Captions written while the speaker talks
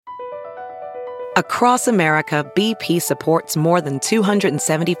Across America, BP supports more than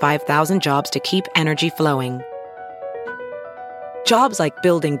 275,000 jobs to keep energy flowing. Jobs like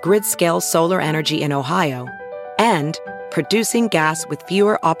building grid-scale solar energy in Ohio and producing gas with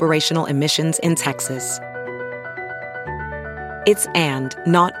fewer operational emissions in Texas. It's and,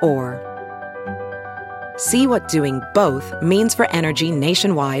 not or. See what doing both means for energy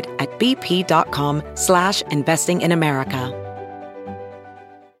nationwide at bp.com/investing in America.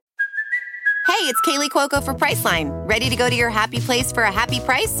 Hey, it's Kaylee Cuoco for Priceline. Ready to go to your happy place for a happy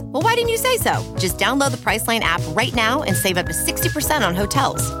price? Well, why didn't you say so? Just download the Priceline app right now and save up to 60% on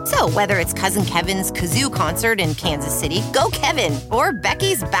hotels. So whether it's Cousin Kevin's Kazoo Concert in Kansas City, go Kevin, or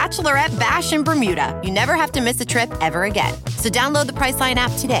Becky's Bachelorette Bash in Bermuda, you never have to miss a trip ever again. So download the Priceline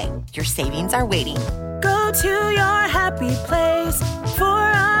app today. Your savings are waiting. Go to your happy place for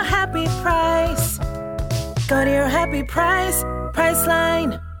a happy price. Go to your happy price,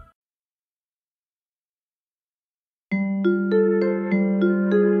 Priceline.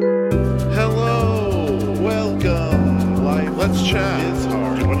 Let's chat. It's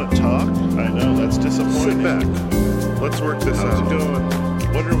hard. You want to talk? I know, that's disappointing. Sit back. Let's work this out. How's it going?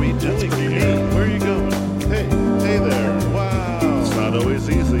 What are we doing here? Where are you going? Hey there. Wow. It's not always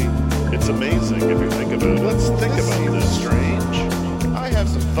easy. It's amazing if you think about it. Let's think about this. Strange. I have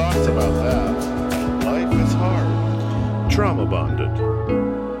some thoughts about that. Life is hard. Trauma bonded.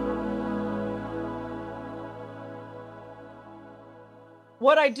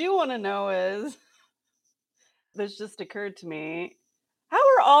 What I do want to know is, this just occurred to me, how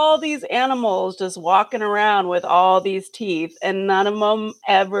are all these animals just walking around with all these teeth and none of them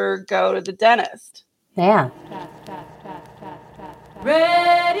ever go to the dentist? Yeah.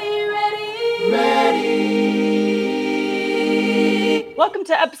 Ready. Welcome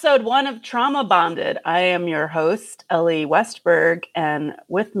to episode 1 of Trauma Bonded. I am your host, Ellie Westberg, and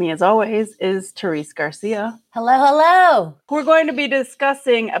with me as always is Therese Garcia. Hello. We're going to be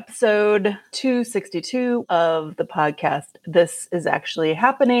discussing episode 262 of the podcast, This Is Actually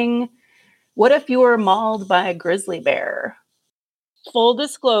Happening. What if you were mauled by a grizzly bear? Full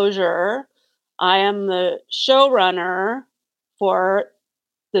disclosure, I am the showrunner for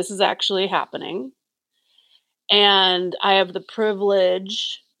This Is Actually Happening. And I have the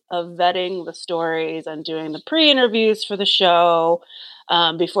privilege of vetting the stories and doing the pre-interviews for the show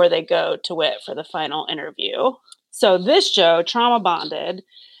before they go to WIT for the final interview. So this show, Trauma Bonded,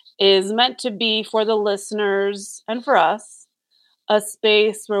 is meant to be for the listeners and for us, a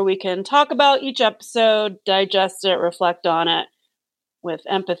space where we can talk about each episode, digest it, reflect on it with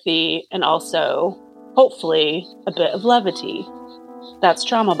empathy, and also, hopefully, a bit of levity. That's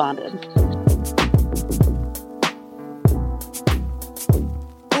Trauma Bonded.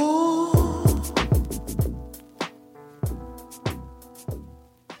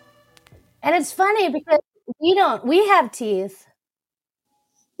 And it's funny because we have teeth.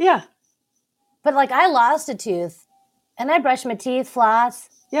 Yeah. But like I lost a tooth and I brush my teeth, floss.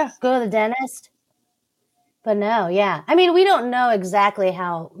 Yeah. Go to the dentist. But no, yeah. I mean, we don't know exactly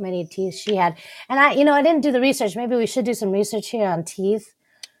how many teeth she had. And I didn't do the research. Maybe we should do some research here on teeth.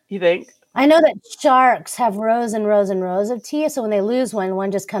 You think? I know that sharks have rows and rows and rows of teeth. So when they lose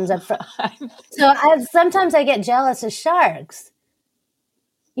one just comes up. Sometimes I get jealous of sharks.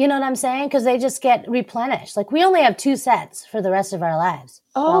 You know what I'm saying? Because they just get replenished. Like we only have 2 sets for the rest of our lives.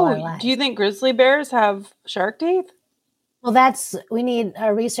 Oh, do you think grizzly bears have shark teeth? Well, we need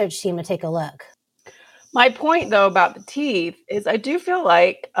our research team to take a look. My point, though, about the teeth is I do feel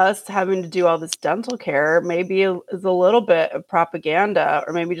like us having to do all this dental care maybe is a little bit of propaganda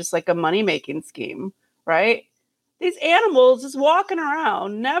or maybe just like a money-making scheme, right? These animals just walking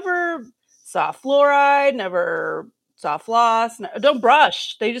around, never saw fluoride, never saw floss, don't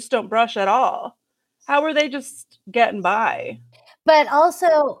brush. They just don't brush at all. How are they just getting by? But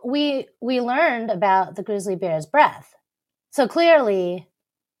also, we learned about the grizzly bear's breath. So clearly,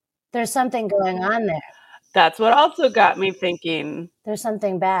 there's something going on there. That's what also got me thinking. There's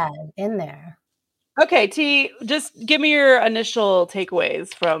something bad in there. Okay, T, just give me your initial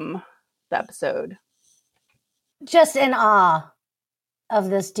takeaways from the episode. Just in awe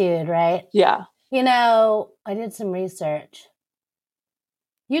of this dude, right? Yeah. I did some research.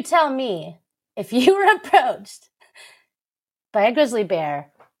 You tell me, if you were approached by a grizzly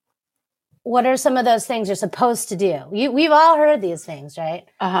bear, what are some of those things you're supposed to do? We've all heard these things, right?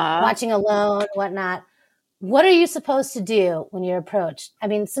 Watching alone, whatnot. What are you supposed to do when you're approached? I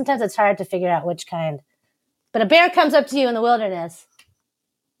mean, sometimes it's hard to figure out which kind. But a bear comes up to you in the wilderness.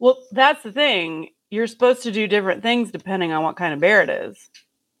 Well, that's the thing. You're supposed to do different things depending on what kind of bear it is.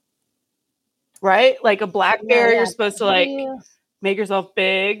 Right? Like a black bear, you're supposed to make yourself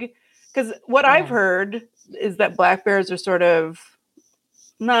big. Because what I've heard is that black bears are sort of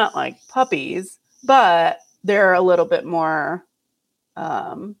not like puppies, but they're a little bit more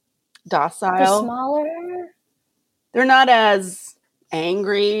docile. They're smaller. They're not as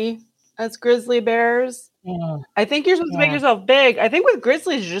angry as grizzly bears. Yeah. I think you're supposed to make yourself big. I think with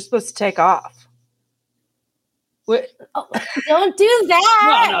grizzlies, you're just supposed to take off. Oh, don't do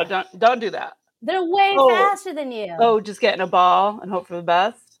that. No, don't do that. They're way faster than you. Oh, just get in a ball and hope for the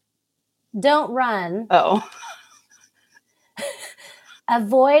best? Don't run. Oh.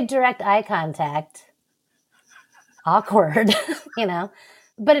 Avoid direct eye contact. Awkward, you know.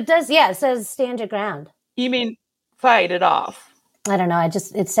 But it does, it says stand your ground. You mean fight it off? I don't know.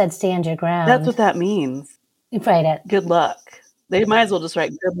 It said stand your ground. That's what that means. You fight it. Good luck. They might as well just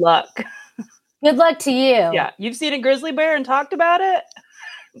write good luck. Good luck to you. Yeah. You've seen a grizzly bear and talked about it?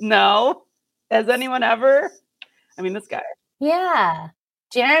 No. Has anyone ever? I mean, this guy. Yeah.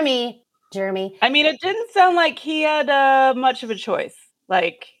 Jeremy. I mean, it didn't sound like he had much of a choice.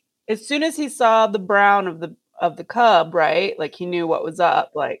 Like, as soon as he saw the brown of the cub, right? Like, he knew what was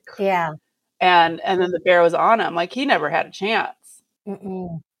up. Like, yeah. And then the bear was on him. Like, he never had a chance.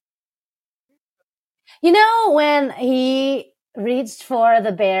 Mm-mm. You know, when he reached for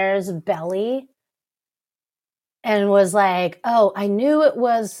the bear's belly and was like, oh, I knew it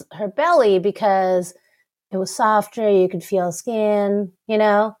was her belly because it was softer. You could feel skin, you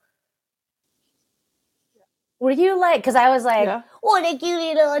know? Were you like, because I was like, what a cute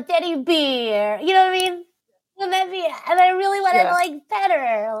little teddy bear. You know what I mean? And I really wanted to like pet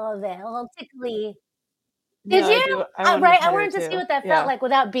her a little bit, a little tickly. Did you? I wanted to see what that felt like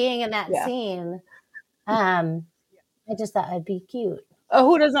without being in that scene. I just thought it'd be cute. Oh,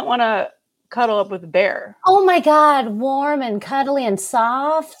 who doesn't want to cuddle up with a bear? Oh my God, warm and cuddly and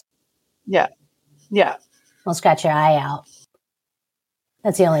soft. Yeah. Well, scratch your eye out.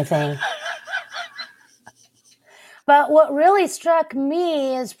 That's the only thing. But what really struck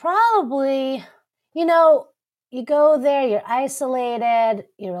me is probably, you know, you go there, you're isolated,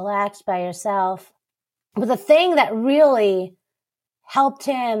 you're relaxed by yourself. But the thing that really helped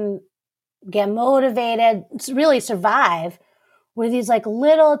him get motivated, really survive, were these like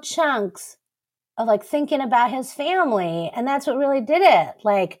little chunks of like thinking about his family. And that's what really did it.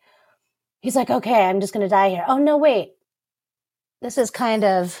 Like, he's like, okay, I'm just going to die here. Oh, no, wait. This is kind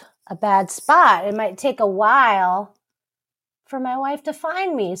of a bad spot. It might take a while for my wife to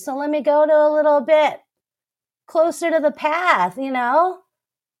find me. So let me go to a little bit closer to the path, you know?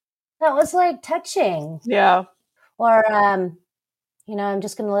 That was like touching. Yeah. Or, you know, I'm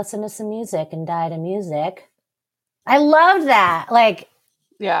just going to listen to some music and die to music. I loved that. Like,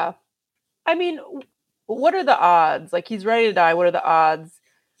 yeah. I mean, what are the odds? Like, he's ready to die. What are the odds?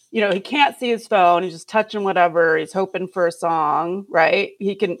 You know, he can't see his phone. He's just touching whatever. He's hoping for a song, right?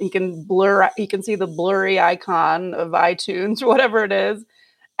 He can see the blurry icon of iTunes or whatever it is.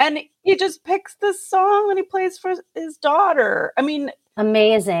 And he just picks this song and he plays for his daughter. I mean,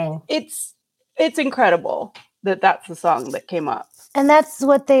 amazing. It's incredible that that's the song that came up. And that's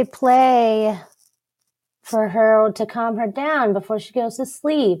what they play for her to calm her down before she goes to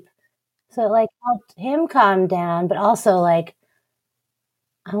sleep. So it like helped him calm down, but also like,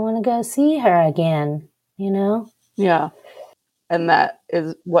 I want to go see her again, you know? Yeah. And that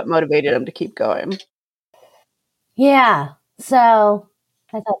is what motivated him to keep going. Yeah. So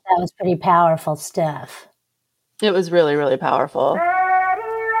I thought that was pretty powerful stuff. It was really, really powerful.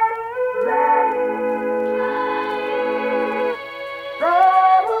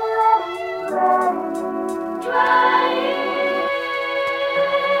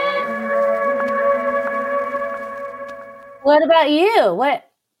 What about you? What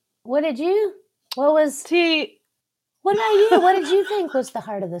about you? What did you think was the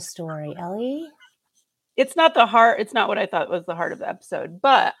heart of the story, Ellie? It's not the heart. It's not what I thought was the heart of the episode,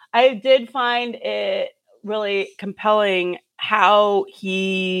 but I did find it really compelling how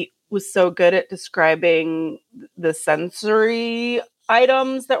he was so good at describing the sensory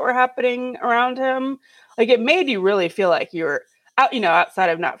items that were happening around him. Like, it made you really feel like you were out, you know, outside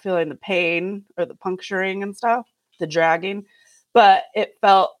of not feeling the pain or the puncturing and stuff, the dragging, but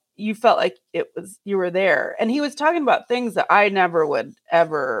you felt like you were there. And he was talking about things that I never would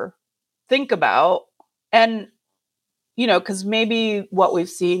ever think about. And, you know, because maybe what we've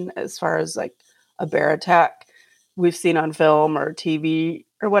seen as far as like a bear attack, we've seen on film or TV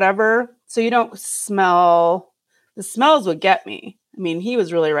or whatever. So you don't smell. The smells would get me. I mean, he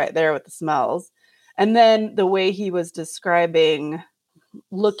was really right there with the smells. And then the way he was describing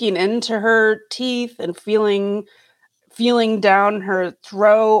looking into her teeth and feeling down her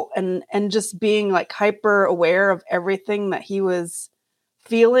throat and just being like hyper aware of everything that he was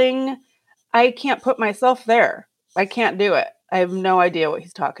feeling, I can't put myself there. I can't do it. I have no idea what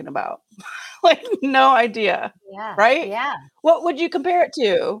he's talking about. Like, no idea. Yeah. Right? Yeah. What would you compare it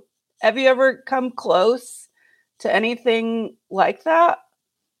to? Have you ever come close to anything like that?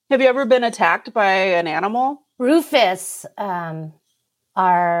 Have you ever been attacked by an animal? Rufus,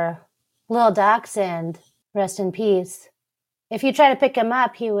 our little dachshund, rest in peace. If you try to pick him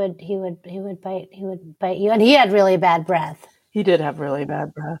up, he would bite you, and he had really bad breath. He did have really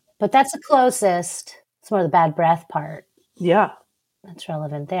bad breath. But that's the closest. It's more the bad breath part. Yeah. That's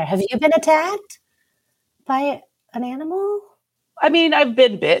relevant there. Have you been attacked by an animal? I mean, I've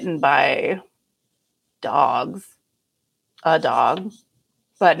been bitten by dogs. A dog.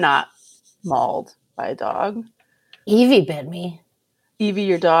 But not mauled by a dog. Evie bit me. Evie,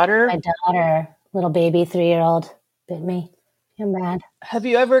 your daughter? My daughter, little baby 3-year-old, bit me. I'm mad. Have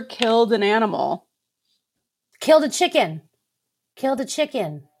you ever killed an animal? Killed a chicken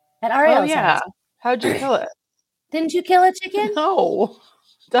at Ariel's house. How'd you kill it? Didn't you kill a chicken? No,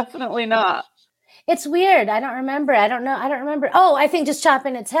 definitely not. It's weird. I don't remember. I don't know. I don't remember. Oh, I think just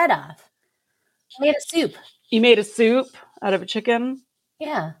chopping its head off. I made a soup. You made a soup out of a chicken?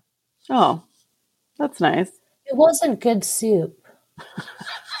 Yeah. Oh, that's nice. It wasn't good soup.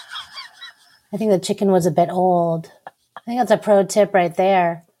 I think the chicken was a bit old. I think that's a pro tip right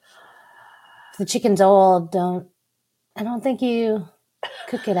there. If the chicken's old, I don't think you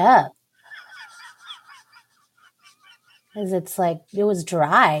cook it up. Because it's like, it was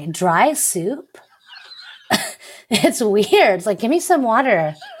dry soup. It's weird. It's like, give me some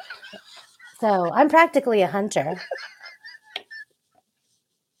water. So I'm practically a hunter.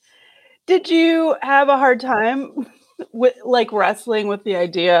 Did you have a hard time with wrestling with the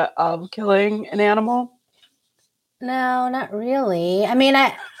idea of killing an animal? No, not really. I mean,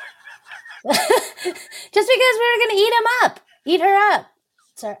 just because we were going to eat her up.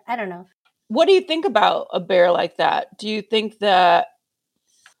 So I don't know. What do you think about a bear like that? Do you think that,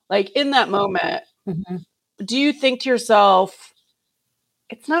 in that moment, do you think to yourself,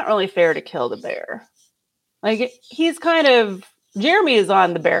 it's not really fair to kill the bear? He's Jeremy is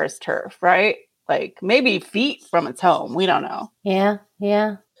on the bear's turf, right? Maybe feet from its home. We don't know. Yeah,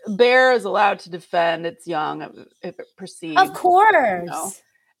 yeah. Bear is allowed to defend its young if it perceives. Of course.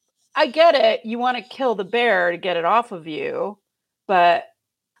 I get it. You want to kill the bear to get it off of you, but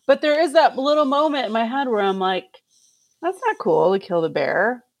there is that little moment in my head where I'm like, that's not cool to kill the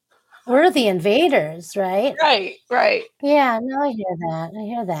bear. We're the invaders, right? Right. Yeah, no, I hear that.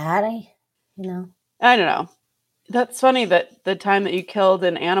 I don't know. That's funny that the time that you killed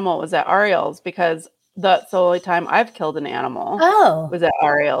an animal was at Ariel's, because that's the only time I've killed an animal. Oh. Was at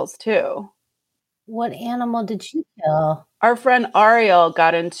Ariel's too. What animal did you kill? Our friend Ariel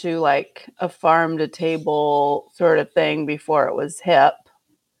got into a farm to table sort of thing before it was hip.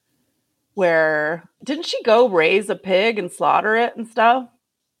 Where didn't she go raise a pig and slaughter it and stuff?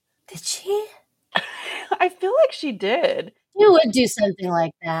 Did she? I feel like she did. You would do something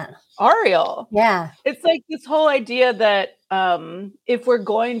like that. Ariel. Yeah. It's this whole idea that if we're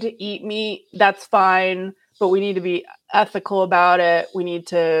going to eat meat, that's fine, but we need to be ethical about it. We need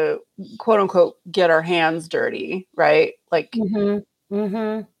to, quote unquote, get our hands dirty, right? That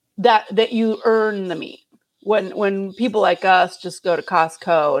you earn the meat. When people like us just go to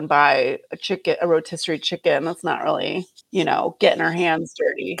Costco and buy a rotisserie chicken, that's not really, getting our hands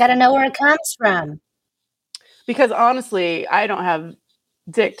dirty. Got to know where it comes from. Because honestly, I don't have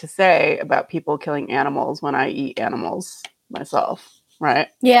dick to say about people killing animals when I eat animals myself, right?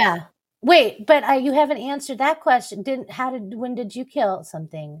 Yeah. Wait, but you haven't answered that question. When did you kill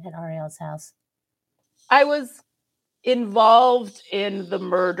something at Ariel's house? I was involved in the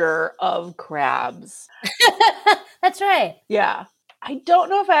murder of crabs. That's right. Yeah. I don't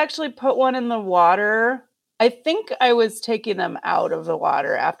know if I actually put one in the water. I think I was taking them out of the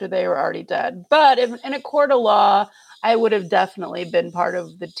water after they were already dead. But in a court of law, I would have definitely been part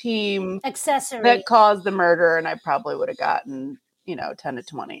of the team accessory that caused the murder, and I probably would have gotten, 10 to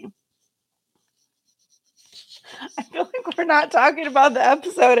 20. I feel like we're not talking about the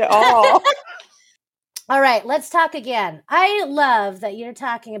episode at all. All right, let's talk again. I love that you're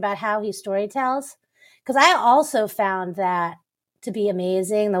talking about how he storytells, because I also found that to be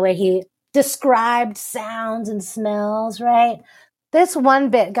amazing, the way he described sounds and smells, right? This one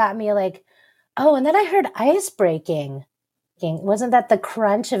bit got me like, oh, and then I heard ice breaking. Wasn't that the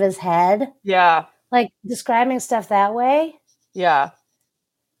crunch of his head? Yeah. Describing stuff that way? Yeah.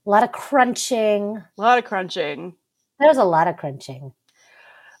 A lot of crunching. There was a lot of crunching.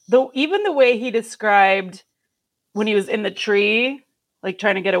 Even the way he described when he was in the tree,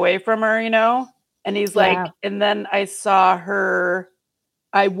 trying to get away from her, and he's and then I saw her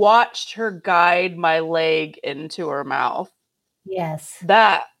I watched her guide my leg into her mouth. Yes.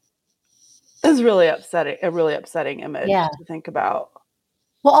 That is really upsetting, a really upsetting image to think about.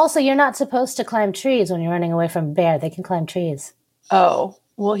 Well, also, you're not supposed to climb trees when you're running away from a bear. They can climb trees. Oh,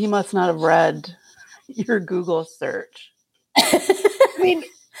 well, he must not have read your Google search. I mean,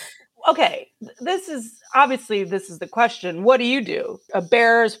 okay, this is the question. What do you do? A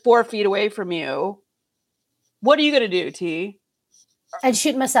bear is 4 feet away from you. What are you going to do, T? I'd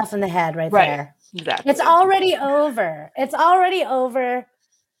shoot myself in the head right there. Exactly. It's already over. It's already over.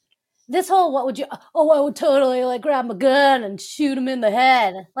 This whole, what would you, I would totally like grab my gun and shoot him in the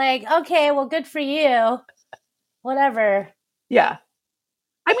head. Like, okay, well, good for you. Whatever. Yeah.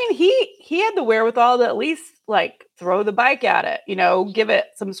 I mean, he had the wherewithal to at least like throw the bike at it, give it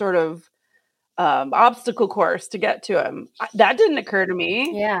some sort of obstacle course to get to him. That didn't occur to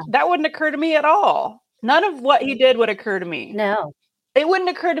me. Yeah. That wouldn't occur to me at all. None of what he did would occur to me. No. It wouldn't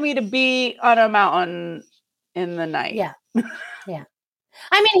occur to me to be on a mountain in the night. Yeah. Yeah.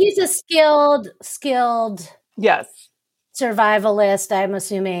 I mean, he's a skilled yes, survivalist, I'm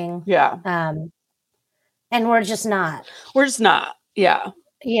assuming. Yeah. And we're just not. We're just not. Yeah.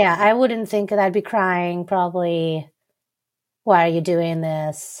 Yeah, I wouldn't think that I'd be crying probably. Why are you doing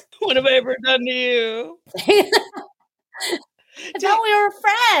this? What have I ever done to you? I thought we were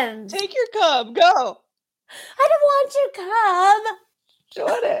friends. Take your cub. Go. I don't want your cub. Do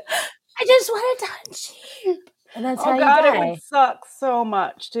it. I just want to touch you. And that's how you God, die. It would suck so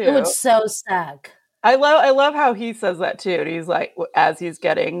much too. It would so suck. I love how he says that too. And he's like, as he's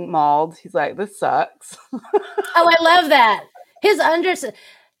getting mauled, he's like, "This sucks." Oh, I love that. His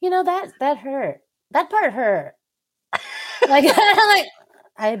that hurt. That part hurt. Like,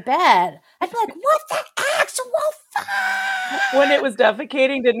 I bet. I'd be like, "What the actual fuck?" When it was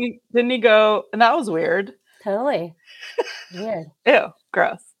defecating, didn't he go? And that was weird. Totally weird. Ew,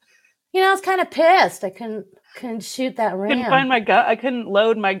 gross. I was kind of pissed. I couldn't shout that ram. Couldn't find my gun. I couldn't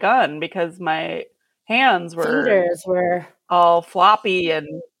load my gun because my fingers were all floppy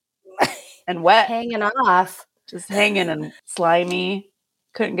and wet, hanging off, just hanging and slimy.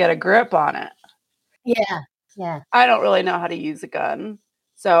 Couldn't get a grip on it. Yeah. I don't really know how to use a gun,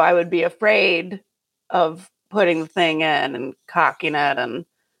 so I would be afraid of putting the thing in and cocking it and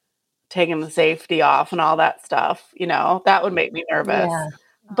taking the safety off and all that stuff. That would make me nervous. Yeah.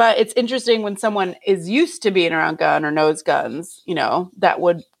 But it's interesting when someone is used to being around gun or knows guns, that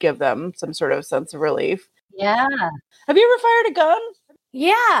would give them some sort of sense of relief. Yeah. Have you ever fired a gun?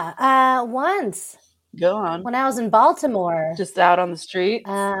 Yeah. Once. Go on. When I was in Baltimore. Just out on the street?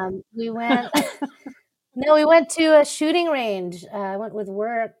 We went... No, we went to a shooting range. I went with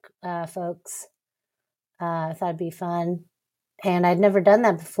work folks. I thought it'd be fun. And I'd never done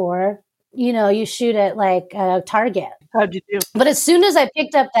that before. You shoot at like a target. How'd you do? But as soon as I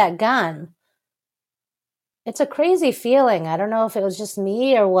picked up that gun, it's a crazy feeling. I don't know if it was just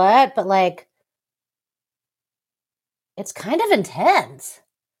me or what, but like, it's kind of intense.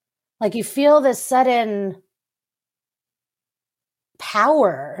 Like you feel this sudden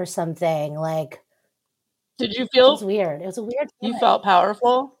power or something. Like, did you feel? It was weird. It was a weird feeling. You felt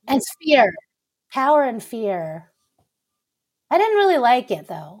powerful? And it's fear. Power and fear. I didn't really like it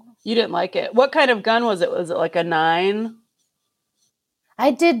though. You didn't like it. What kind of gun was it? Was it like a 9?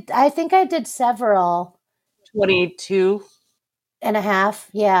 I think I did several. 22 and a half.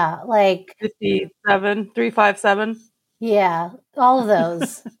 Yeah. Like 57, 357. Yeah. All of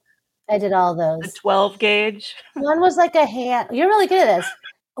those. I did all those. A 12 gauge. One was like a hand. You're really good at this.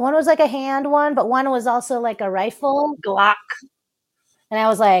 One was like a hand one, but one was also like a rifle. Glock. And I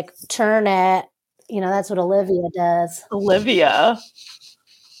was like, turn it. That's what Olivia does. Olivia?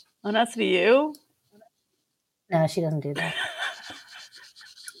 Oh, that's to you? No, she doesn't do that.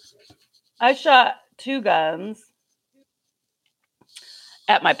 I shot 2 guns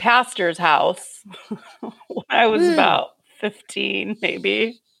at my pastor's house when I was about 15,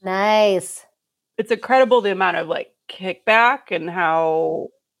 maybe. Nice. It's incredible the amount of like kickback and how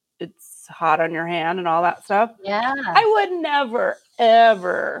it's hot on your hand and all that stuff. Yeah. I would never,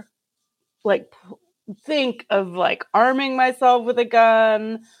 ever like think of like arming myself with a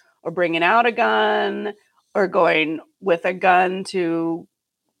gun or bringing out a gun or going with a gun to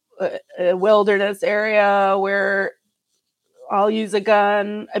a wilderness area where I'll use a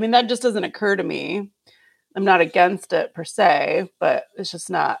gun. I mean, that just doesn't occur to me. I'm not against it per se, but it's just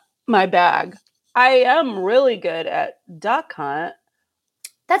not my bag. I am really good at duck hunt.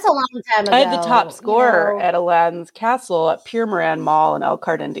 That's a long time ago. I had the top score at Aladdin's Castle at Pure Moran Mall in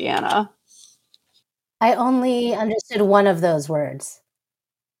Elkhart, Indiana. I only understood one of those words,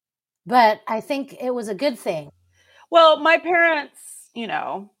 but I think it was a good thing. Well, my parents you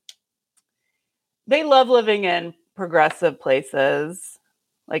know, they love living in progressive places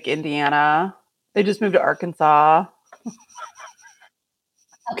like Indiana. They just moved to Arkansas.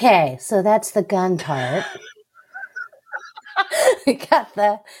 Okay, so that's the gun part. We got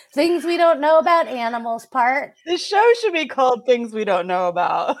the things we don't know about animals part. This show should be called Things We Don't Know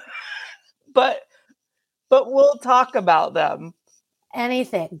About. but we'll talk about them.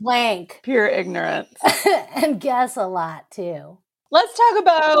 Anything. Blank. Pure ignorance. And guess a lot, too. Let's talk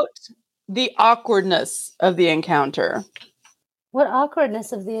about the awkwardness of the encounter. What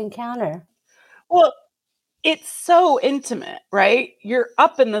awkwardness of the encounter? Well, it's so intimate, right? You're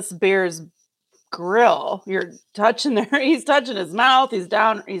up in this bear's grill. You're touching he's touching his mouth. He's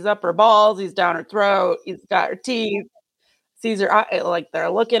up her balls. He's down her throat. He's got her teeth. Sees her eye, like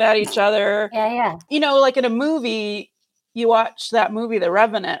they're looking at each other. Yeah. You know, like in a movie, you watch that movie, The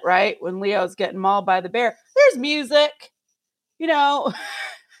Revenant, right? When Leo's getting mauled by the bear. There's music. You know,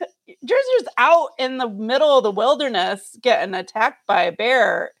 Jersey's out in the middle of the wilderness getting attacked by a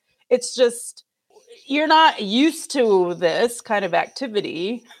bear. It's just, you're not used to this kind of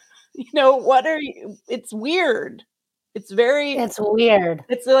activity. You know, it's weird. It's weird.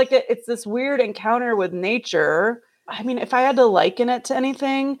 It's like it's this weird encounter with nature. I mean, if I had to liken it to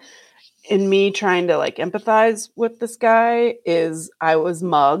anything, in me trying to like empathize with this guy, is I was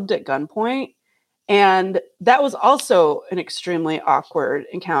mugged at gunpoint. And that was also an extremely awkward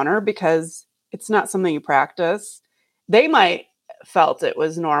encounter because it's not something you practice. They might felt it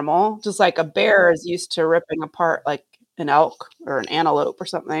was normal, just like a bear is used to ripping apart like an elk or an antelope or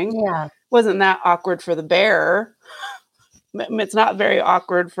something. Yeah. Wasn't that awkward for the bear. It's not very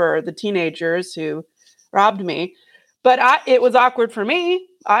awkward for the teenagers who robbed me, but it was awkward for me.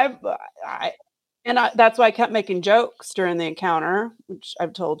 That's why I kept making jokes during the encounter, which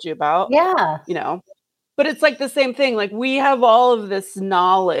I've told you about. Yeah. You know, but it's like the same thing. Like we have all of this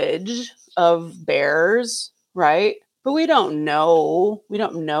knowledge of bears, right? But we don't know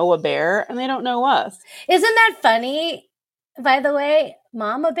a bear and they don't know us. Isn't that funny? By the way,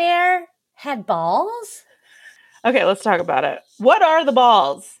 Mama Bear had balls? Okay, let's talk about it. What are the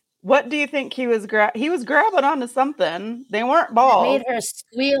balls? What do you think he was grabbing onto something? They weren't balls. It made her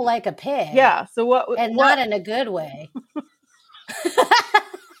squeal like a pig. Yeah. So what? And not in a good way.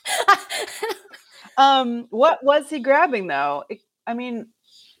 What was he grabbing though?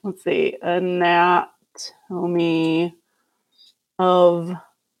 Let's see. Anatomy of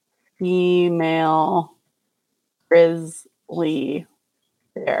female grizzly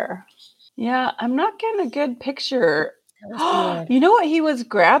bear. Yeah, I'm not getting a good picture. You know what he was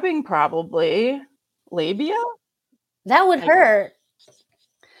grabbing? Probably labia. That would hurt.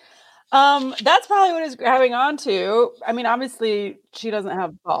 That's probably what he's grabbing onto. I mean, obviously she doesn't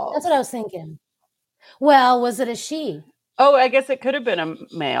have balls. That's what I was thinking. Well, was it a she? Oh, I guess it could have been a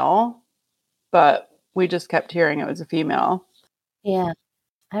male, but we just kept hearing it was a female. Yeah.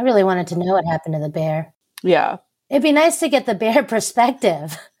 I really wanted to know what happened to the bear. Yeah. It'd be nice to get the bear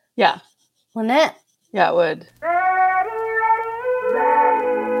perspective. Yeah. Wouldn't it? Yeah, it would.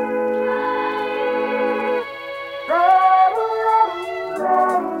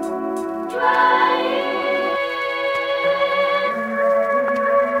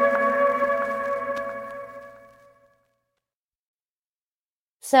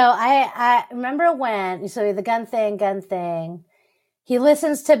 So I remember when, so the gun thing, he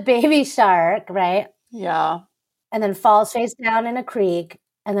listens to Baby Shark, right? Yeah. And then falls face down in a creek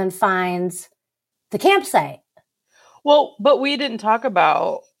and then finds the campsite. Well, but we didn't talk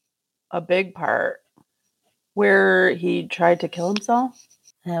about a big part where he tried to kill himself.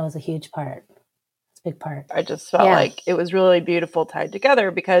 That was a huge part. It's a big part. I just felt like it was really beautiful tied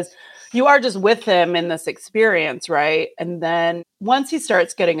together because you are just with him in this experience, right? And then once he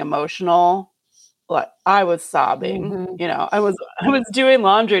starts getting emotional, like I was sobbing. Mm-hmm. You know, I was doing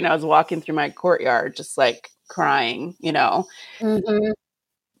laundry and I was walking through my courtyard just like crying, you know. Mm-hmm.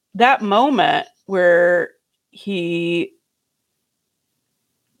 That moment where he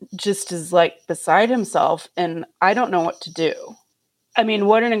just is like beside himself and I don't know what to do. I mean,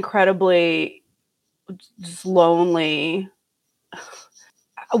 what an incredibly just lonely.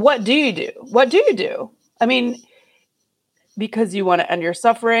 What do you do? What do you do? I mean, because you want to end your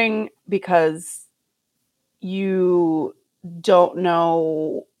suffering, because you don't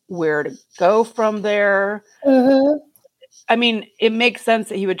know where to go from there. Mm-hmm. I mean, it makes sense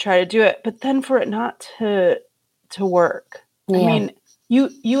that he would try to do it, but then for it not to work. Yeah. I mean,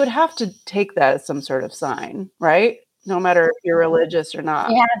 you would have to take that as some sort of sign, right? No matter if you're religious or not.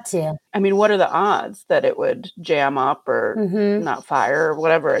 You have to. I mean, what are the odds that it would jam up or not fire or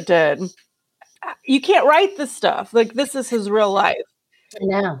whatever it did? You can't write this stuff. Like, this is his real life. I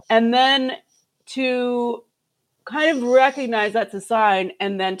know. And then to kind of recognize that's a sign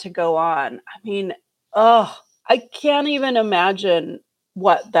and then to go on. I mean, I can't even imagine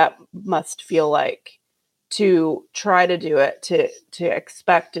what that must feel like to try to do it, to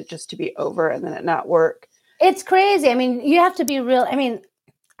expect it just to be over and then it not work. It's crazy. I mean, you have to be real. I mean,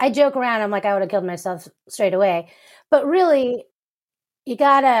 I joke around. I'm like, I would have killed myself straight away. But really, you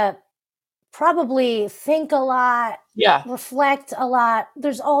got to probably think a lot, reflect a lot.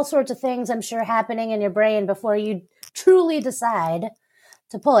 There's all sorts of things, I'm sure, happening in your brain before you truly decide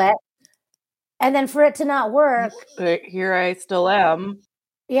to pull it. And then for it to not work. Here I still am.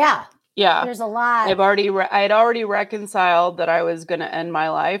 Yeah. Yeah. There's a lot. I had already reconciled that I was going to end my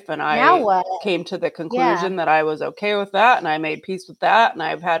life, and I came to the conclusion that I was okay with that, and I made peace with that, and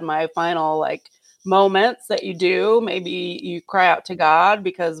I've had my final like moments that you do. Maybe you cry out to God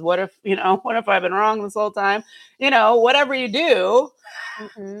because what if I've been wrong this whole time? Whatever you do.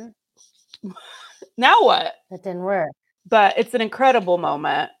 Now what? That didn't work. But it's an incredible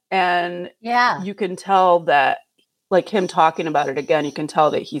moment, and you can tell that, like him talking about it again, you can tell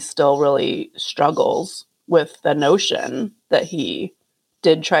that he still really struggles with the notion that he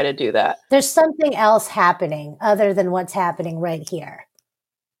did try to do that. There's something else happening other than what's happening right here.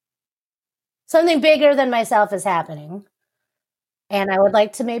 Something bigger than myself is happening. And I would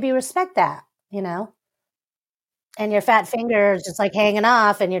like to maybe respect that, And your fat finger is just like hanging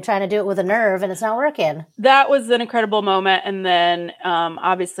off and you're trying to do it with a nerve and it's not working. That was an incredible moment. And then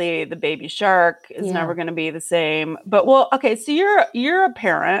obviously the baby shark is never going to be the same. But okay, so you're a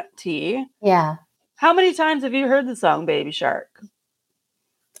parent, T. Yeah. How many times have you heard the song Baby Shark?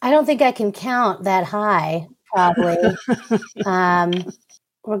 I don't think I can count that high, probably.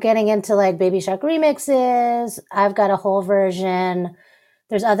 We're getting into like Baby Shark remixes. I've got a whole version.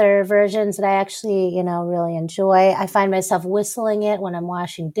 There's other versions that I actually, really enjoy. I find myself whistling it when I'm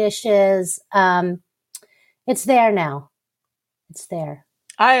washing dishes. It's there now. It's there.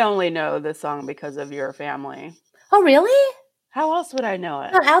 I only know this song because of your family. Oh, really? How else would I know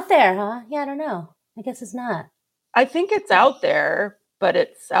it? Not out there, huh? Yeah, I don't know. I guess it's not. I think it's out there, but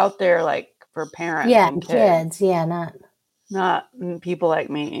it's out there like for parents and kids. Yeah, not people like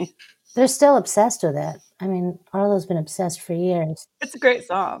me. They're still obsessed with it. I mean, Arlo's been obsessed for years. It's a great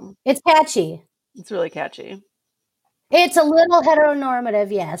song. It's catchy. It's really catchy. It's a little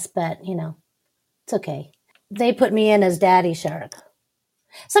heteronormative, yes, but, it's okay. They put me in as Daddy Shark.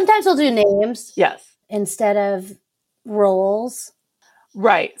 Sometimes we'll do names. Yes. Instead of roles.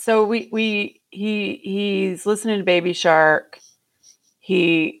 Right. So he's listening to Baby Shark.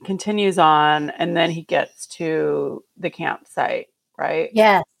 He continues on, and then he gets to the campsite, right?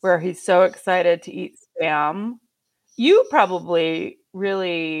 Yes. Where he's so excited to eat Spam. You probably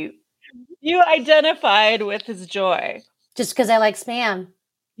you identified with his joy. Just because I like Spam.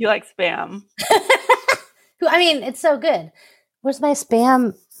 You like Spam. I mean, it's so good. Where's my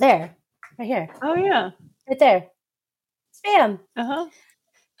Spam? There. Right here. Oh, yeah. Right there. Spam. Uh-huh.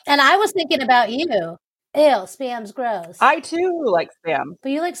 And I was thinking about you. Ew, Spam's gross. I too like Spam.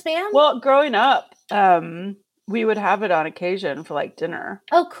 But you like Spam? Well, growing up, we would have it on occasion for like dinner.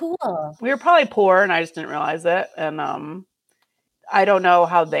 Oh, cool. We were probably poor and I just didn't realize it. And I don't know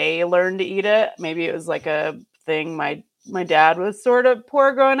how they learned to eat it. Maybe it was like a thing. My dad was sort of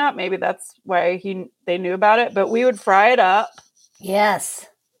poor growing up. Maybe that's why they knew about it. But we would fry it up. Yes.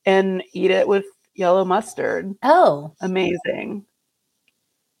 And eat it with yellow mustard. Oh. Amazing.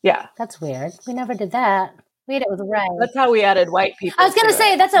 Yeah. That's weird. We never did that. We ate it with rice. That's how we added white people. I was going to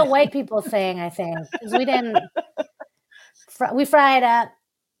say, that's a white people thing, I think. Because we didn't... we fry it up.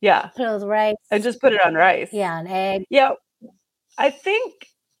 Yeah. Put it with rice. And just put it on rice. Yeah, an egg. Yeah. I think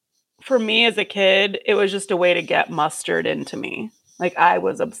for me as a kid, it was just a way to get mustard into me. Like I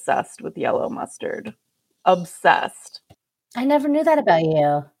was obsessed with yellow mustard. Obsessed. I never knew that about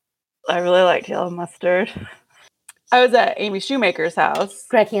you. I really liked yellow mustard. I was at Amy Shoemaker's house.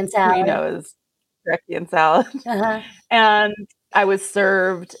 Grekian salad. Who knows Grekian salad. Uh-huh. And I was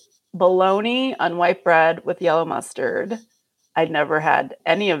served bologna on white bread with yellow mustard. I'd never had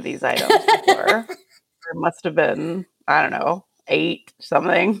any of these items before. There must have been, I don't know, 8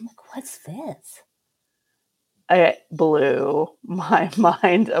 something. What's this? It blew my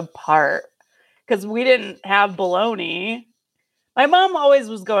mind apart because we didn't have bologna. My mom always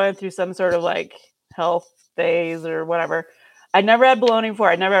was going through some sort of like health phase or whatever. I never had bologna before.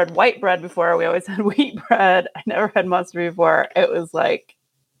 I never had white bread before. We always had wheat bread. I never had mustard before. It was like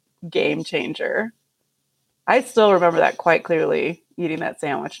game changer. I still remember that quite clearly, eating that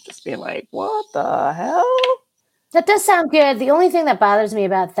sandwich, just being like, what the hell? That does sound good. The only thing that bothers me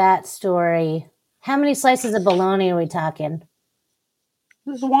about that story, how many slices of bologna are we talking?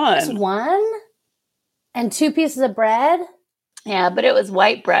 Just one. Just one? And 2 pieces of bread? Yeah, but it was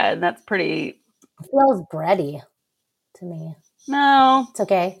white bread. And that's pretty. It feels bready to me. No. It's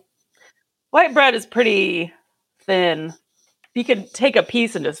okay. White bread is pretty thin. You could take a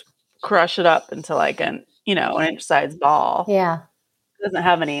piece and just crush it up into like an inch-sized ball. Yeah. It doesn't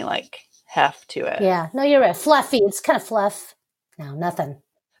have any like heft to it. Yeah. No, you're right. Fluffy. It's kind of fluff. No, nothing.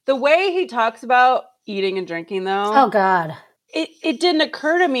 The way he talks about eating and drinking, though. Oh, God. It didn't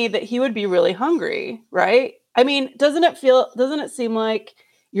occur to me that he would be really hungry, right? I mean, doesn't it seem like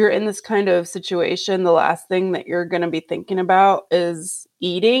you're in this kind of situation, the last thing that you're going to be thinking about is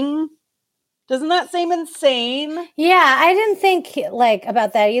eating? Doesn't that seem insane? Yeah, I didn't think like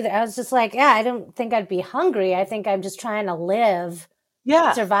about that either. I was just like, yeah, I don't think I'd be hungry. I think I'm just trying to live.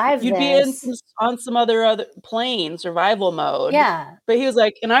 Yeah. Survive You'd this. be on some other plane, survival mode. Yeah. But he was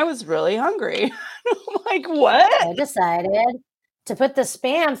like, and I was really hungry. I'm like, what? I decided to put the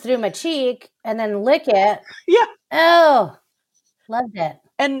Spam through my cheek and then lick it. Yeah. Oh, loved it.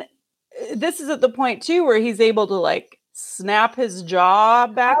 And this is at the point, too, where he's able to, like, snap his jaw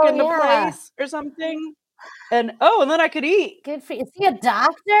back into place or something. And then I could eat. Good for you. Is he a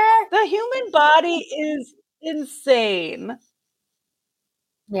doctor? The human body is insane.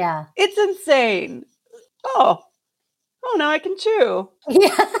 Yeah. It's insane. Oh, now I can chew.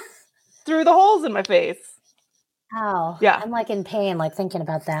 Yeah. Through the holes in my face. Oh. Yeah. I'm like in pain, like thinking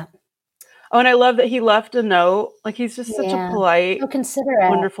about that. Oh, and I love that he left a note. Like, he's just such a polite, so considerate,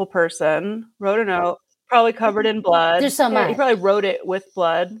 wonderful person. Wrote a note, probably covered in blood. There's so much. He probably wrote it with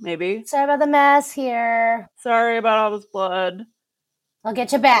blood, maybe. Sorry about the mess here. Sorry about all this blood. I'll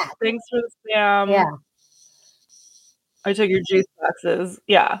get you back. Thanks for the spam. Yeah. I took your juice boxes.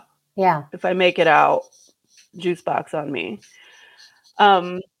 Yeah. Yeah. If I make it out, juice box on me.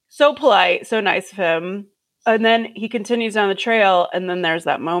 So polite, so nice of him. And then he continues down the trail, and then there's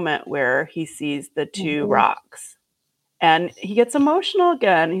that moment where he sees the 2 rocks. And he gets emotional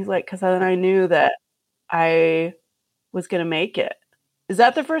again. He's like, because then I knew that I was going to make it. Is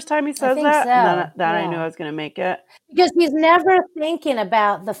that the first time he says that? So. And then I knew I was going to make it? Because he's never thinking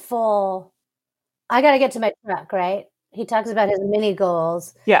about the full, I got to get to my truck, right? He talks about his mini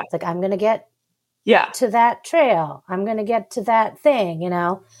goals. Yeah. It's like, I'm going to get Yeah. to that trail. I'm going to get to that thing,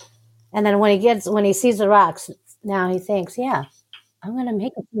 And then when he sees the rocks, now he thinks, yeah, I'm going to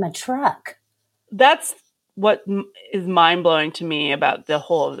make it to my truck. That's what is mind-blowing to me about the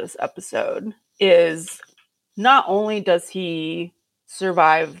whole of this episode is not only does he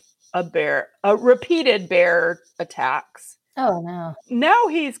survive a repeated bear attacks. Oh, no. Now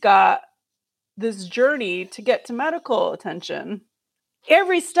he's got this journey to get to medical attention.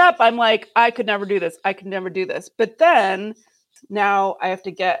 Every step I'm like, I could never do this. I could never do this. But then now I have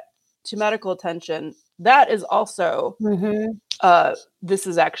to get to medical attention. That is also this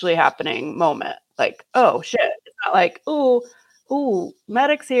is actually happening moment. Like, oh shit. It's not like, ooh,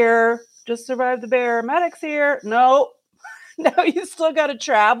 medic's here. Just survived the bear. Medic's here. No. Now you still got to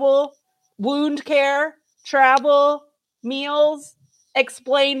travel, wound care, travel, meals,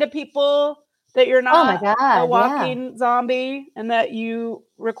 explain to people that you're not a walking zombie and that you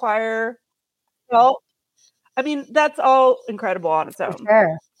require help. I mean, that's all incredible on its own. For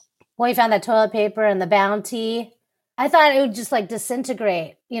sure. Well, he found that toilet paper and the Bounty. I thought it would just like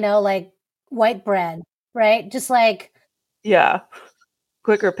disintegrate, like white bread, right? Just like. Yeah.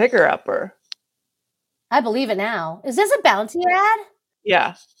 Quicker picker upper. I believe it now. Is this a Bounty ad?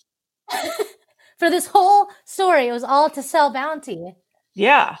 Yeah. For this whole story, it was all to sell Bounty.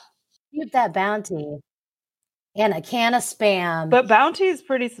 Yeah. Keep that Bounty. And a can of Spam. But Bounty is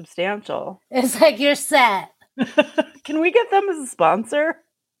pretty substantial. It's like you're set. Can we get them as a sponsor?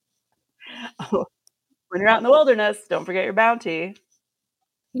 Oh, when you're out in the wilderness, don't forget your Bounty.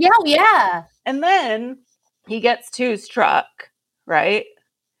 Yeah. And then he gets to his truck, right?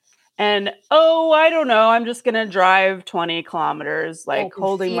 And, I don't know, I'm just going to drive 20 kilometers, like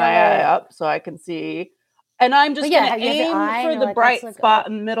holding my eye up so I can see. And I'm just going to aim for the bright spot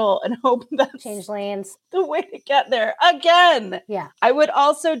in the middle and hope that's change lanes. The way to get there. Again. Yeah. I would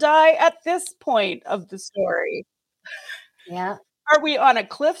also die at this point of the story. Yeah. Are we on a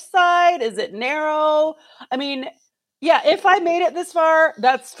cliffside? Is it narrow? I mean, yeah, if I made it this far,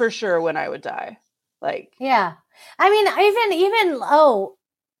 that's for sure when I would die. Like. Yeah. I mean, even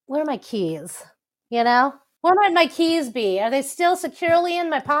where are my keys? Where might my keys be? Are they still securely in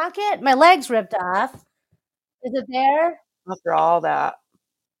my pocket? My leg's ripped off. Is it there? After all that.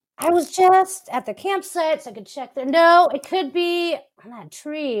 I was just at the campsite so I could check there. No, it could be on that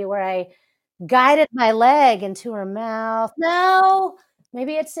tree where I guided my leg into her mouth. No,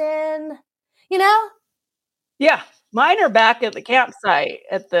 maybe it's in, Yeah. Mine are back at the campsite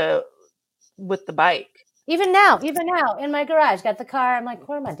with the bike. Even now, in my garage, got the car. I'm like,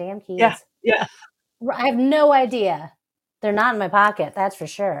 where are my damn keys? Yeah. Yeah. I have no idea. They're not in my pocket. That's for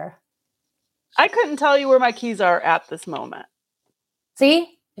sure. I couldn't tell you where my keys are at this moment.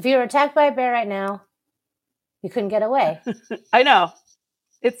 See, if you were attacked by a bear right now, you couldn't get away. I know.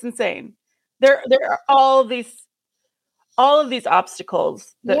 It's insane. There are all of these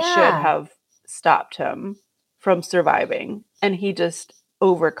obstacles that should have stopped him from surviving, and he just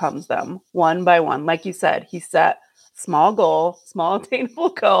overcomes them one by one. Like you said, he set small attainable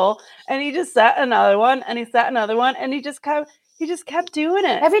goal, and he just set another one, and he set another one, and he just kept doing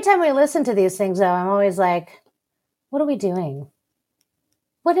it. Every time we listen to these things, though, I'm always like, what are we doing?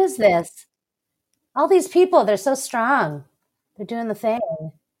 What is this? All these people, they're so strong. They're doing the thing.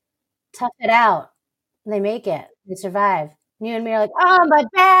 Tough it out. And they make it. They survive. And you and me are like, oh, my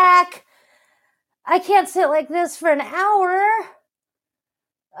back. I can't sit like this for an hour.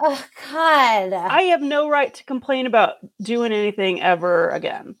 Oh, God. I have no right to complain about doing anything ever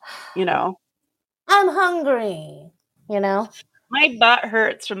again. You know? I'm hungry. You know? My butt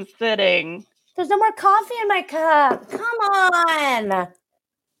hurts from sitting. There's no more coffee in my cup. Come on.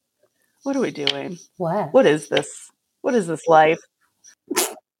 What are we doing? What? What is this? What is this life?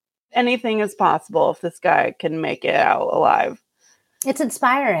 Anything is possible if this guy can make it out alive. It's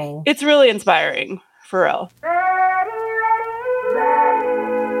inspiring. It's really inspiring, for real.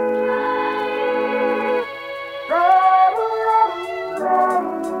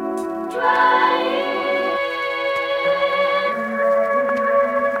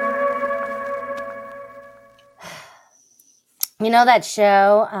 You know that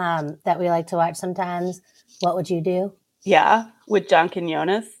show that we like to watch sometimes? What Would You Do? Yeah, with John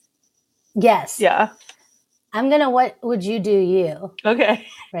Quinones. Yes. Yeah. I'm going to What Would You Do You? Okay.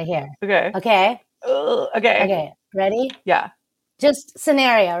 Right here. Okay. Okay? Okay. Okay. Ready? Yeah. Just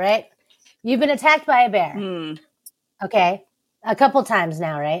scenario, right? You've been attacked by a bear. Okay? A couple times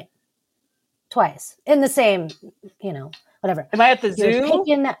now, right? Twice. In the same, whatever. Am I at the zoo?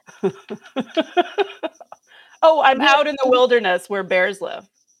 Oh, I'm out in the wilderness where bears live.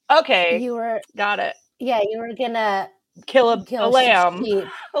 Okay. Got it. Yeah, you were going to kill a lamb. Sheep.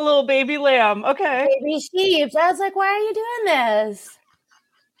 A little baby lamb. Okay. Baby sheep. I was like, why are you doing this?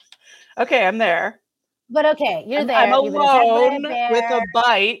 Okay, I'm there. But okay, you're there. I'm alone with a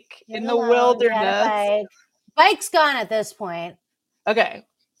bike in the wilderness. Bike's gone at this point. Okay.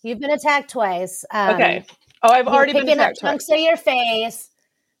 You've been attacked twice. Okay. Oh, I've already been attacked twice.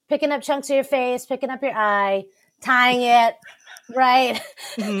 Picking up chunks of your face, picking up your eye, tying it, right?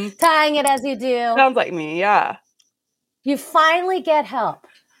 Mm-hmm. Tying it as you do. Sounds like me, yeah. You finally get help.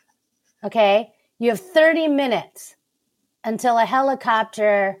 Okay? You have 30 minutes until a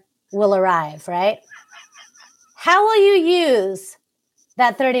helicopter will arrive, right? How will you use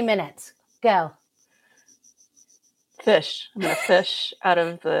that 30 minutes? Go. Fish. I'm going to fish out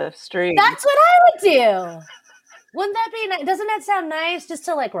of the stream. That's what I would do. Wouldn't that be nice? Doesn't that sound nice just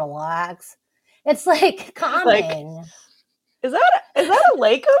to like relax? It's like calming. Is that a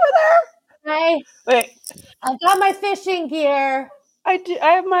lake over there? Wait. I've got my fishing gear. I do. I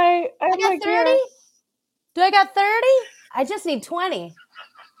have my gear. 30? Do I got 30? I just need 20.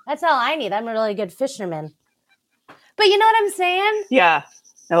 That's all I need. I'm a really good fisherman. But you know what I'm saying? Yeah.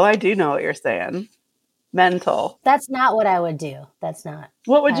 No, I do know what you're saying. Mental. That's not what I would do. That's not.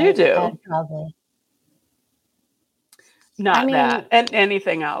 What would you do? I'd probably. Not that. And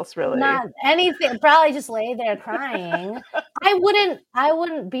anything else, really. Not anything. Probably just lay there crying. I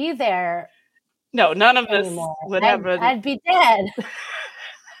wouldn't be there. No, none of this anymore. would happen. I'd be dead.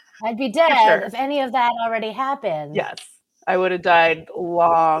 I'd be dead sure. if any of that already happened. Yes. I would have died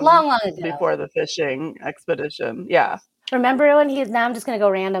long ago. Before the fishing expedition. Yeah. Remember when now I'm just going to go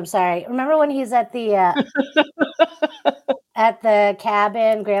random. Sorry. Remember when he's at the at the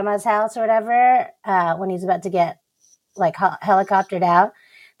cabin, grandma's house or whatever, when he's about to get like helicoptered out?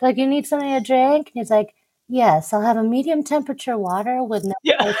 They're like, you need something to drink? And he's like, yes, I'll have a medium temperature water with no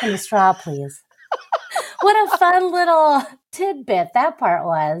ice in the straw, please. What a fun little tidbit that part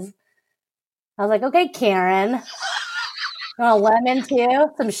was. I was like, okay, Karen. You want a lemon too?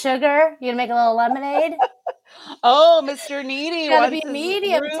 Some sugar? You gonna make a little lemonade? Oh, Mr. Needy wants be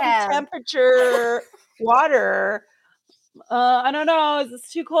medium temperature water. I don't know. Is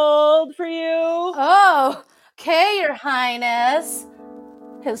this too cold for you? Oh, okay, Your Highness.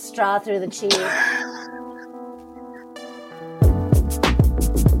 His straw through the cheek.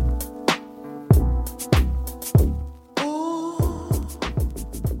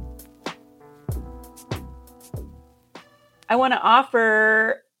 I want to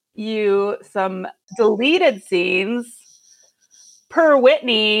offer you some deleted scenes. Per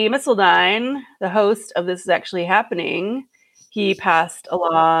Whitney Missildine, the host of This Is Actually Happening, he passed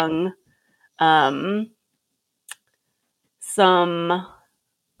along some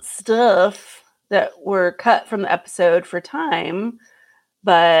stuff that were cut from the episode for time,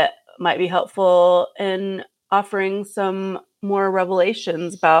 but might be helpful in offering some more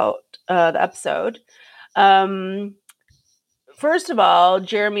revelations about the episode. First of all,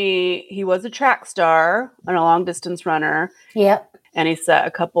 Jeremy, he was a track star and a long distance runner. Yep. And he set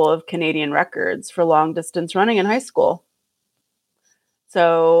a couple of Canadian records for long distance running in high school.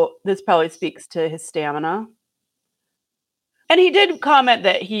 So this probably speaks to his stamina. And he did comment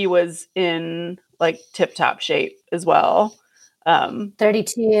that he was in like tip-top shape as well.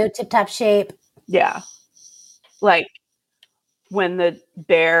 32, tip-top shape. Yeah. Like when the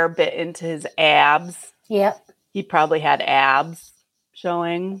bear bit into his abs. Yep. He probably had abs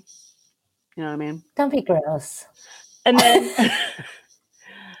showing. You know what I mean? Don't be gross. And then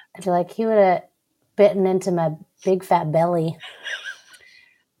I feel like he would have bitten into my big fat belly.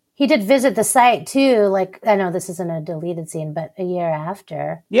 He did visit the site too. Like, I know this isn't a deleted scene, but a year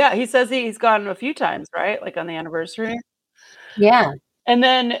after. Yeah, he says he's gone a few times, right? Like on the anniversary. Yeah. And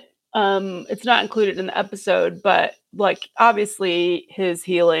then it's not included in the episode, but like obviously his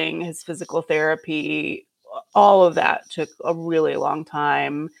healing, his physical therapy, all of that took a really long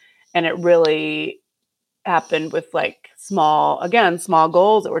time. And it really happened with like small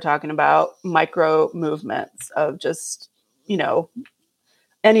goals that we're talking about, micro movements of just,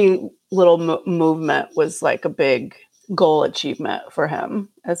 any little movement was like a big goal achievement for him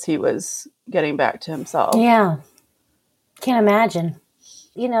as he was getting back to himself. Yeah. Can't imagine.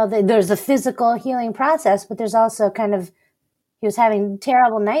 There's a physical healing process, but there's also he was having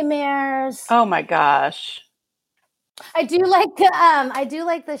terrible nightmares. Oh my gosh. I do like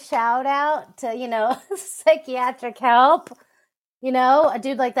the shout out to, psychiatric help. A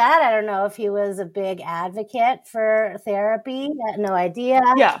dude like that, I don't know if he was a big advocate for therapy. I had no idea.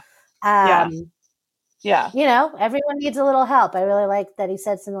 Yeah. Yeah. Everyone needs a little help. I really like that he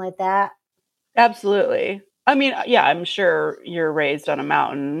said something like that. Absolutely. I mean, yeah, I'm sure you're raised on a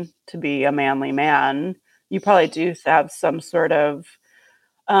mountain to be a manly man. You probably do have some sort of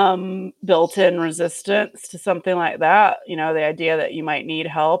built-in resistance to something like that. The idea that you might need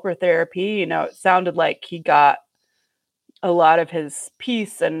help or therapy, it sounded like he got a lot of his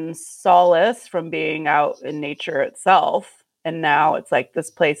peace and solace from being out in nature itself. And now it's like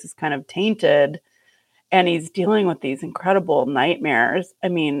this place is kind of tainted and he's dealing with these incredible nightmares. I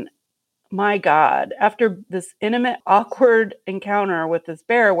mean, my God, after this intimate, awkward encounter with this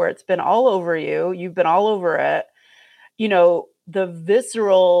bear where it's been all over you, you've been all over it, the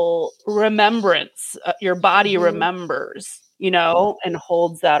visceral remembrance, your body remembers, and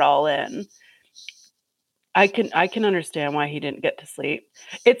holds that all in. I can understand why he didn't get to sleep.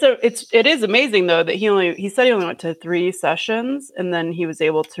 It is amazing though that he said he only went to 3 sessions and then he was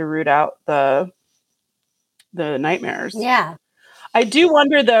able to root out the nightmares. Yeah. I do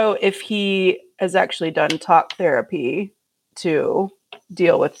wonder though if he has actually done talk therapy to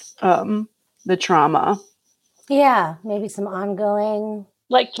deal with the trauma. Yeah, maybe some ongoing.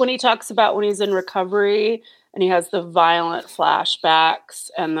 Like when he talks about when he's in recovery and he has the violent flashbacks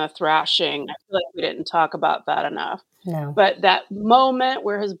and the thrashing. I feel like we didn't talk about that enough. No. But that moment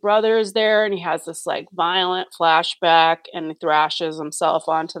where his brother is there and he has this like violent flashback and he thrashes himself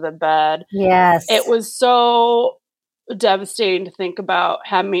onto the bed. Yes. It was so devastating to think about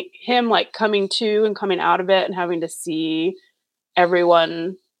him like coming to and coming out of it and having to see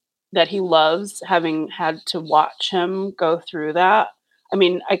everyone that he loves having had to watch him go through that. I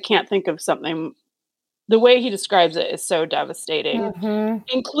mean, I can't think of something. The way he describes it is so devastating,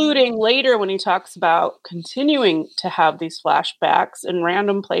 including later when he talks about continuing to have these flashbacks in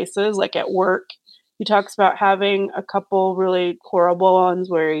random places, like at work. He talks about having a couple really horrible ones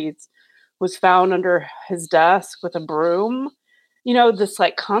where he was found under his desk with a broom. This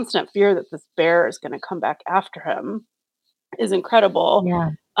like constant fear that this bear is going to come back after him is incredible. Yeah.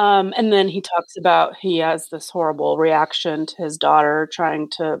 And then he talks about he has this horrible reaction to his daughter trying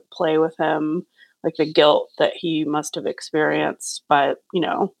to play with him, like the guilt that he must have experienced by,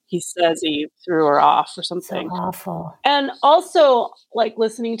 he says he threw her off or something. So awful. And also like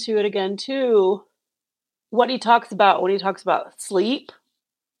listening to it again too, what he talks about when he talks about sleep,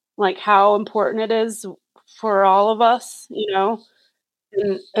 like how important it is for all of us,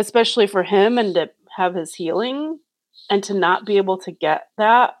 and especially for him and to have his healing and to not be able to get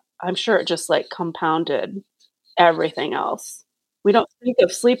that. I'm sure it just like compounded everything else. We don't think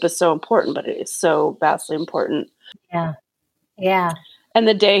of sleep as so important, but it is so vastly important. Yeah. Yeah. And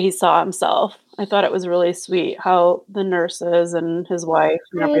the day he saw himself, I thought it was really sweet how the nurses and his wife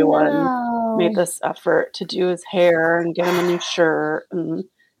and I everyone made know. this effort to do his hair and get him a new shirt. And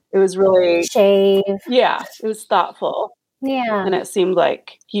it was really, Shave. yeah, it was thoughtful. Yeah. And it seemed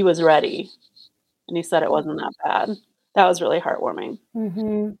like he was ready. And he said it wasn't that bad. That was really heartwarming.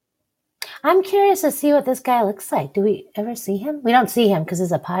 Mm-hmm. I'm curious to see what this guy looks like. Do we ever see him? We don't see him because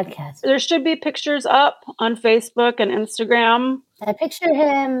it's a podcast. There should be pictures up on Facebook and Instagram. I picture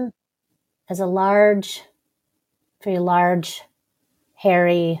him as a large, very large,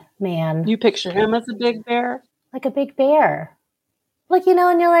 hairy man. You picture him as a big bear? Like a big bear. Like,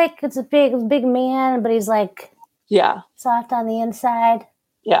 and you're like, it's a big man, but he's like Yeah. soft on the inside.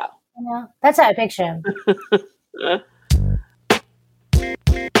 Yeah. That's how I picture him.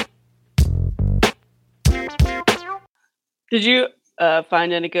 Did you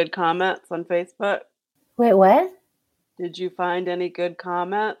find any good comments on Facebook? Wait, what? Did you find any good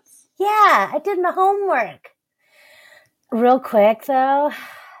comments? Yeah, I did my homework. Real quick, though.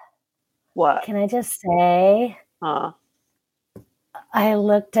 What? Can I just say? Huh? I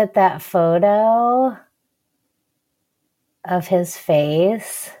looked at that photo of his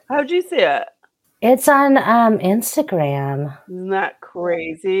face. How'd you see it? It's on Instagram. Isn't that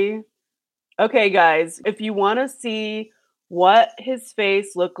crazy? Okay, guys, if you want to see what his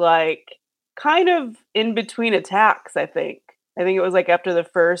face looked like, kind of in between attacks, I think it was like after the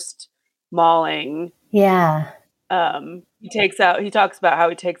first mauling. Yeah. He talks about how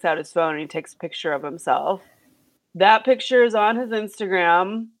he takes out his phone and he takes a picture of himself. That picture is on his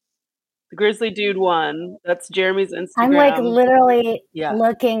Instagram. The Grizzly Dude one. That's Jeremy's Instagram. I'm like literally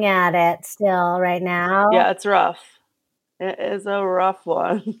looking at it still right now. Yeah, it's rough. It is a rough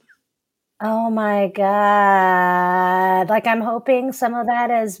one. Oh my God. Like, I'm hoping some of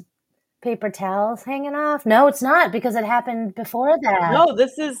that is paper towels hanging off. No, it's not, because it happened before that. No,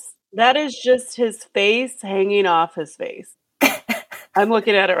 that is just his face hanging off his face. I'm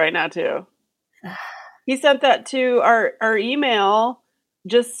looking at it right now too. He sent that to our email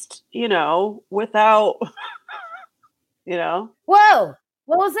just, without, Whoa!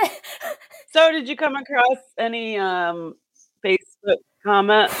 What was it? So did you come across any Facebook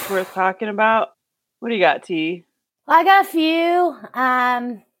comments worth talking about? What do you got, T? I got a few.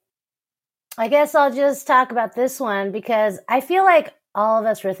 I guess I'll just talk about this one because I feel like all of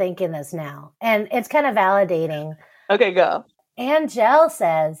us were thinking this now, and it's kind of validating. Okay, go. Angel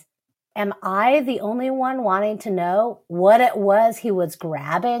says, am I the only one wanting to know what it was he was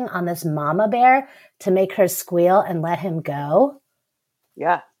grabbing on this mama bear to make her squeal and let him go?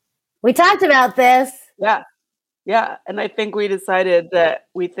 Yeah. We talked about this. Yeah. Yeah. And I think we decided that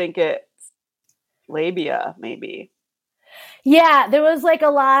we think it's labia, maybe. Yeah, there was like a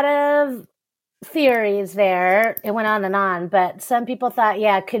lot of theories there. It went on, but some people thought,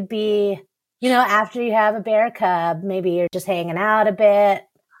 yeah, it could be, after you have a bear cub, maybe you're just hanging out a bit.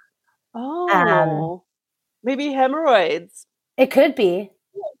 Oh, maybe hemorrhoids. It could be.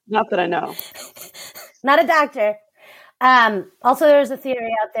 Not that I know. Not a doctor. Also, there's a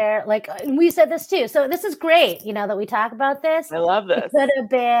theory out there, like we said this too. So this is great, that we talk about this. I love this. It could have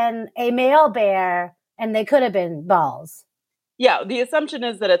been a male bear and they could have been balls. Yeah, the assumption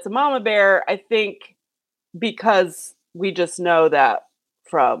is that it's a mama bear, I think, because we just know that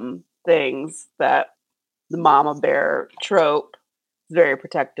from things that the mama bear trope is very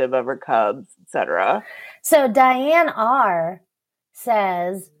protective of her cubs, etc. So Diane R.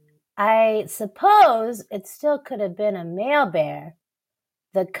 says, I suppose it still could have been a male bear.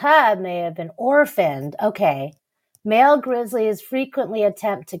 The cub may have been orphaned. Okay. Male grizzlies frequently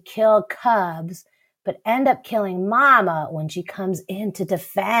attempt to kill cubs, but end up killing mama when she comes in to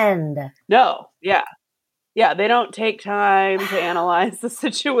defend. No, yeah. Yeah, they don't take time to analyze the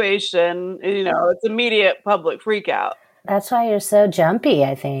situation. It's immediate public freak out. That's why you're so jumpy,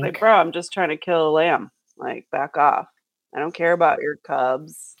 I think. Like, bro, I'm just trying to kill a lamb. Like, back off. I don't care about your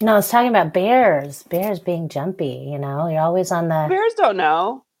cubs. No, I was talking about bears. Bears being jumpy, You're always on the... Bears don't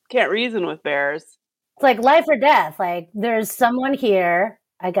know. Can't reason with bears. It's like life or death. Like, there's someone here.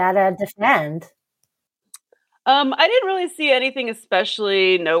 I gotta defend. I didn't really see anything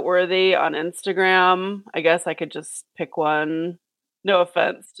especially noteworthy on Instagram. I guess I could just pick one. No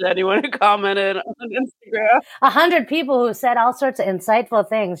offense to anyone who commented on Instagram. 100 people who said all sorts of insightful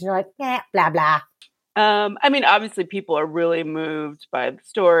things. You're like, blah, blah. Obviously people are really moved by the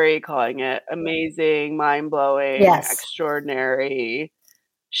story, calling it amazing, mind-blowing, extraordinary,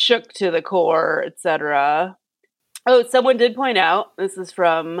 shook to the core, etc. Oh, someone did point out, this is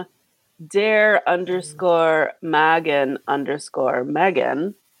from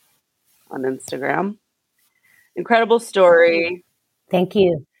dare_Magan_Megan on Instagram. Incredible story. Thank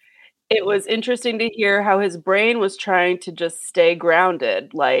you. It was interesting to hear how his brain was trying to just stay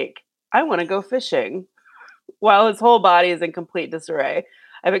grounded. Like, I want to go fishing, while his whole body is in complete disarray.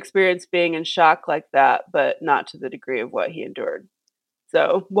 I've experienced being in shock like that, but not to the degree of what he endured.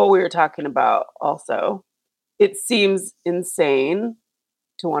 So, what we were talking about also, it seems insane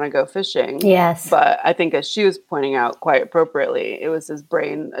to want to go fishing. Yes. But I think, as she was pointing out quite appropriately, it was his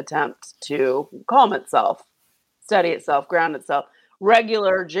brain attempt to calm itself, steady itself, ground itself.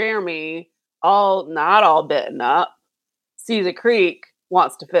 Regular Jeremy, not all bitten up, sees a creek,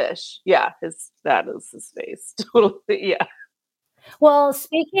 wants to fish. Yeah, that is his face. Totally, yeah. Well,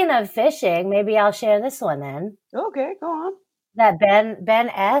 speaking of fishing, maybe I'll share this one then. Okay, go on. That Ben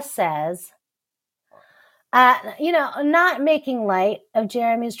S says, not making light of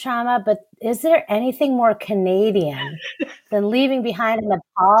Jeremy's trauma, but is there anything more Canadian than leaving behind an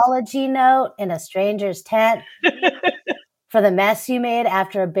apology note in a stranger's tent for the mess you made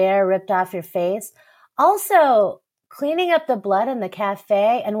after a bear ripped off your face? Also, cleaning up the blood in the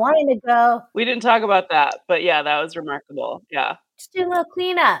cafe and wanting to go. We didn't talk about that, but yeah, that was remarkable. Yeah. Just do a little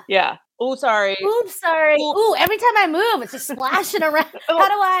cleanup. Yeah. Oh, sorry. Oops, sorry. Oops. Ooh, every time I move, it's just splashing around. Oh. How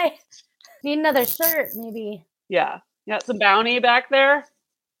do I need another shirt, maybe? Yeah. You got some bounty back there?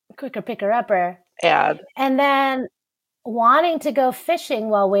 Quicker picker-upper. Add. And then wanting to go fishing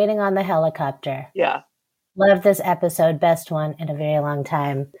while waiting on the helicopter. Yeah. Love this episode. Best one in a very long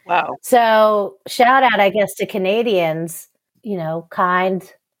time. Wow. So shout out, I guess, to Canadians, kind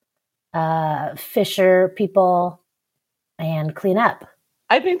fisher people and clean up.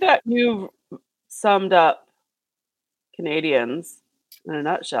 I think that you've summed up Canadians in a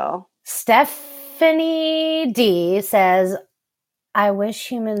nutshell. Stephanie D says, I wish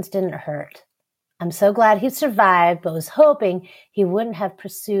humans didn't hurt. I'm so glad he survived, but was hoping he wouldn't have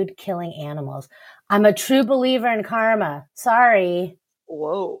pursued killing animals. I'm a true believer in karma. Sorry.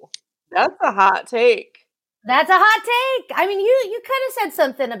 Whoa. That's a hot take. That's a hot take. I mean, you kind of said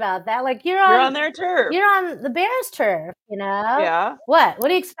something about that. Like you're on their turf. You're on the Bears' turf, Yeah. What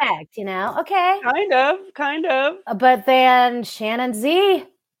do you expect, Okay. Kind of. But then Shannon Z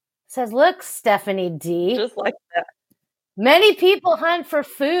says, look, Stephanie D. Just like that. Many people hunt for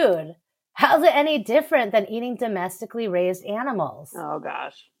food. How's it any different than eating domestically raised animals? Oh,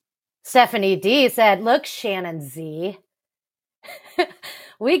 gosh. Stephanie D said, look, Shannon Z.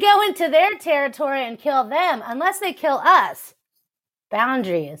 We go into their territory and kill them unless they kill us.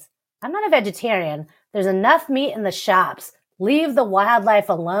 Boundaries. I'm not a vegetarian. There's enough meat in the shops. Leave the wildlife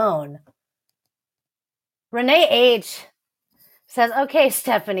alone. Renee H says, okay,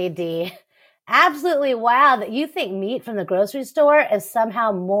 Stephanie D. Absolutely wild that you think meat from the grocery store is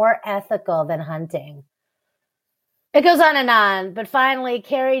somehow more ethical than hunting. It goes on, but finally,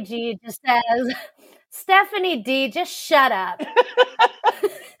 Carrie G just says, Stephanie D, just shut up.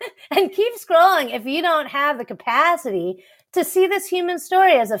 And keep scrolling if you don't have the capacity to see this human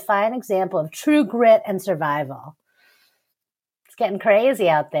story as a fine example of true grit and survival. It's getting crazy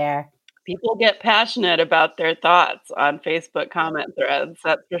out there. People get passionate about their thoughts on Facebook comment threads,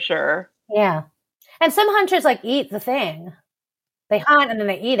 that's for sure. Yeah. And some hunters eat the thing. They hunt and then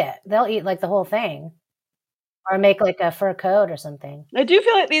they eat it. They'll eat the whole thing. Or make a fur coat or something. I do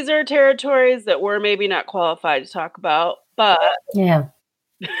feel like these are territories that we're maybe not qualified to talk about, but yeah,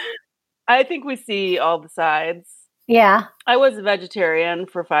 I think we see all the sides. Yeah. I was a vegetarian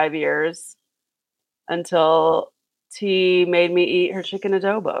for 5 years until T made me eat her chicken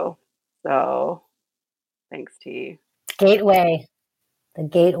adobo. So thanks, T. Gateway. The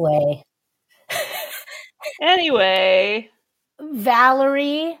gateway. Anyway.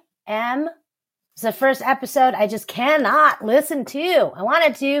 Valerie M. It's the first episode I just cannot listen to. I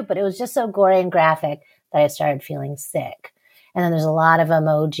wanted to, but it was just so gory and graphic that I started feeling sick. And then there's a lot of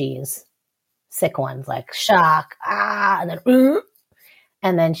emojis, sick ones like shock, and then,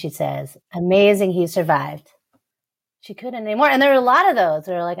 and then she says, amazing he survived. She couldn't anymore. And there were a lot of those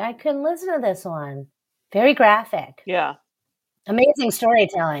that were like, I couldn't listen to this one. Very graphic. Yeah. Amazing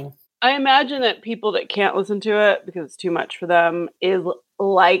storytelling. I imagine that people that can't listen to it because it's too much for them is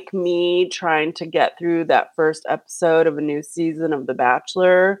like me trying to get through that first episode of a new season of The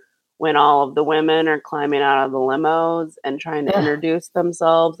Bachelor when all of the women are climbing out of the limos and trying to introduce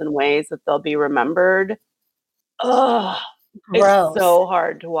themselves in ways that they'll be remembered. Ugh. Gross. It's so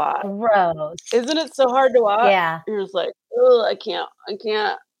hard to watch. Gross. Isn't it so hard to watch? Yeah. You're just like, oh, I can't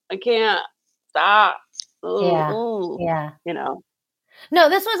stop. Ooh, yeah. Ooh. Yeah. No,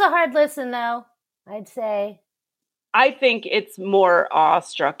 this was a hard listen though, I'd say. I think it's more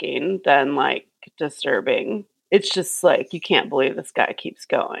awe-striking than disturbing. It's just you can't believe this guy keeps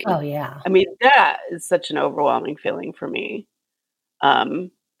going. Oh yeah. I mean, that is such an overwhelming feeling for me.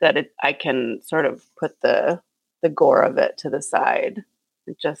 that I can sort of put the gore of it to the side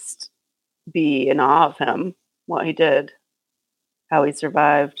and just be in awe of him, what he did, how he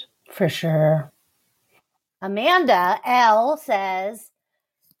survived. For sure. Amanda L says,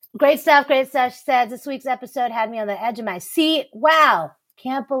 great stuff. She says, this week's episode had me on the edge of my seat. Wow.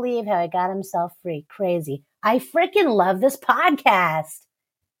 Can't believe how he got himself free. Crazy. I freaking love this podcast.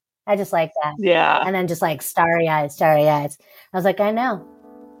 I just like that. Yeah. And then just like starry eyes. I was like, I know.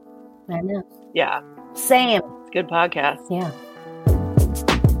 Yeah. Same. It's a good podcast. Yeah.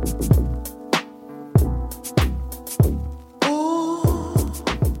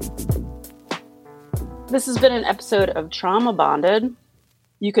 This has been an episode of Trauma Bonded.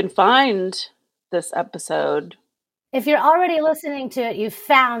 You can find this episode. If you're already listening to it, you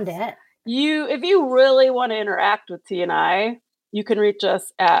found it. If you really want to interact with T and I, you can reach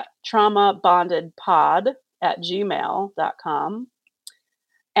us at traumabondedpod@gmail.com.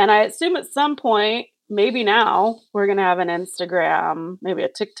 And I assume at some point, maybe now, we're going to have an Instagram, maybe a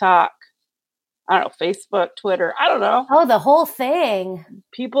TikTok, I don't know, Facebook, Twitter, I don't know. Oh, the whole thing.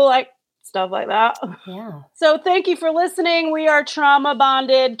 People like stuff like that. Yeah. So thank you for listening. We are trauma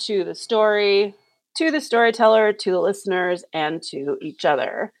bonded to the story, to the storyteller, to the listeners, and to each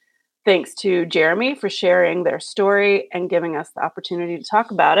other. Thanks to Jeremy for sharing their story and giving us the opportunity to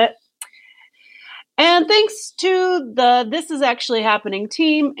talk about it. And thanks to the This Is Actually Happening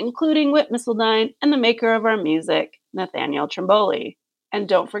team, including Whit Missildine and the maker of our music, Nathaniel Trimboli. And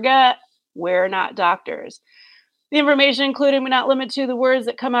don't forget, we're not doctors. The information included but not limited to the words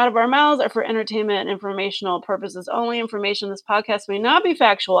that come out of our mouths are for entertainment and informational purposes only. Information in this podcast may not be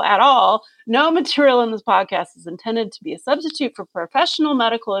factual at all. No material in this podcast is intended to be a substitute for professional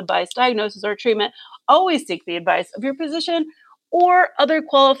medical advice, diagnosis, or treatment. Always seek the advice of your physician or other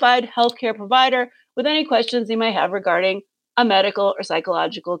qualified healthcare provider with any questions you may have regarding a medical or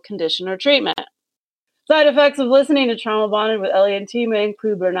psychological condition or treatment. Side effects of listening to Trauma Bonded with Ellie and T may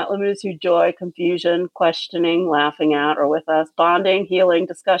include, but are not limited to, joy, confusion, questioning, laughing at or with us, bonding, healing,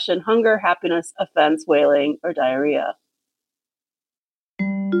 discussion, hunger, happiness, offense, wailing, or diarrhea.